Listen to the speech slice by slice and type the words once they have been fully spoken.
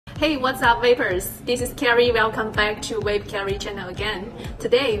Hey, what's up vapors? This is Carrie. Welcome back to Vape Carrie channel again.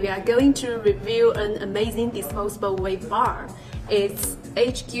 Today we are going to review an amazing disposable vape bar. It's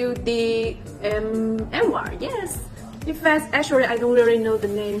H094. Yes. In fact, actually I don't really know the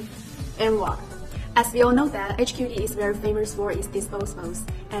name NVAR. As we all know that HQD is very famous for its disposables,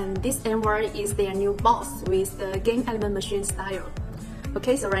 and this NVAR is their new boss with the game element machine style.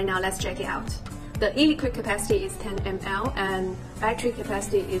 Okay, so right now let's check it out. The e-liquid capacity is 10 ml and battery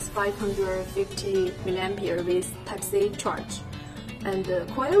capacity is 550 mAh with Type-C charge. And the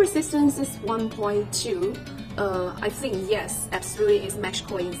coil resistance is 1.2. I think yes, absolutely is match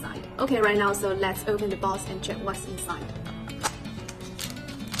coil inside. Okay, right now, so let's open the box and check what's inside.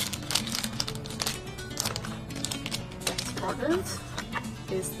 Next product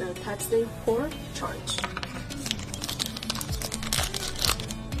is the Type-C port charge.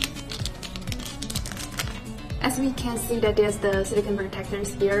 As we can see that there's the silicone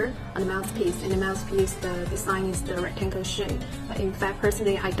protectors here on the mouthpiece, and the mouthpiece, the design is the rectangle shape. But in fact,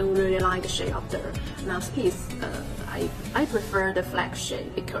 personally, I don't really like the shape of the mouthpiece. I prefer the flat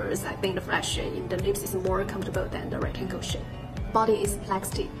shape because I think the flat shape in the lips is more comfortable than the rectangle shape. Body is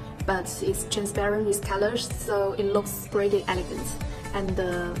plastic, but it's transparent with colors, so it looks pretty elegant. And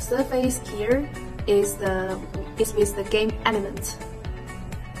the surface here is with the game element.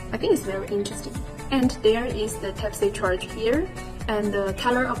 I think it's very interesting. And there is the Type-C charge here, and the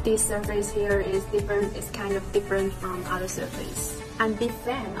color of this surface here is different. It's kind of different from other surface. I'm a big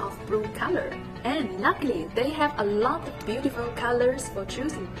fan of blue color, and luckily they have a lot of beautiful colors for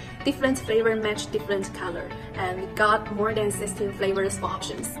choosing. Different flavor match different color, and we got more than 16 flavors for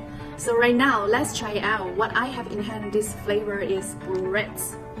options. So right now, let's try it out. What I have in hand, this flavor is blue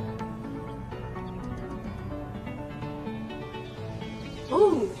reds.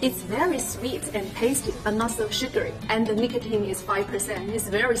 Oh, it's very sweet and tasty, but not so sugary. And the nicotine is 5%. It's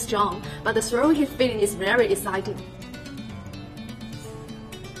very strong, but the throat hit feeling is very exciting.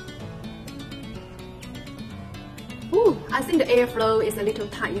 Ooh, I think the airflow is a little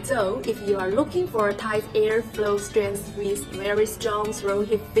tight, so if you are looking for a tight airflow strength with very strong throat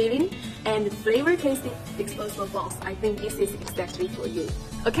hit feeling and flavor tasty disposable box, I think this is exactly for you.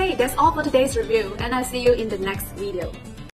 Okay, that's all for today's review, and I'll see you in the next video.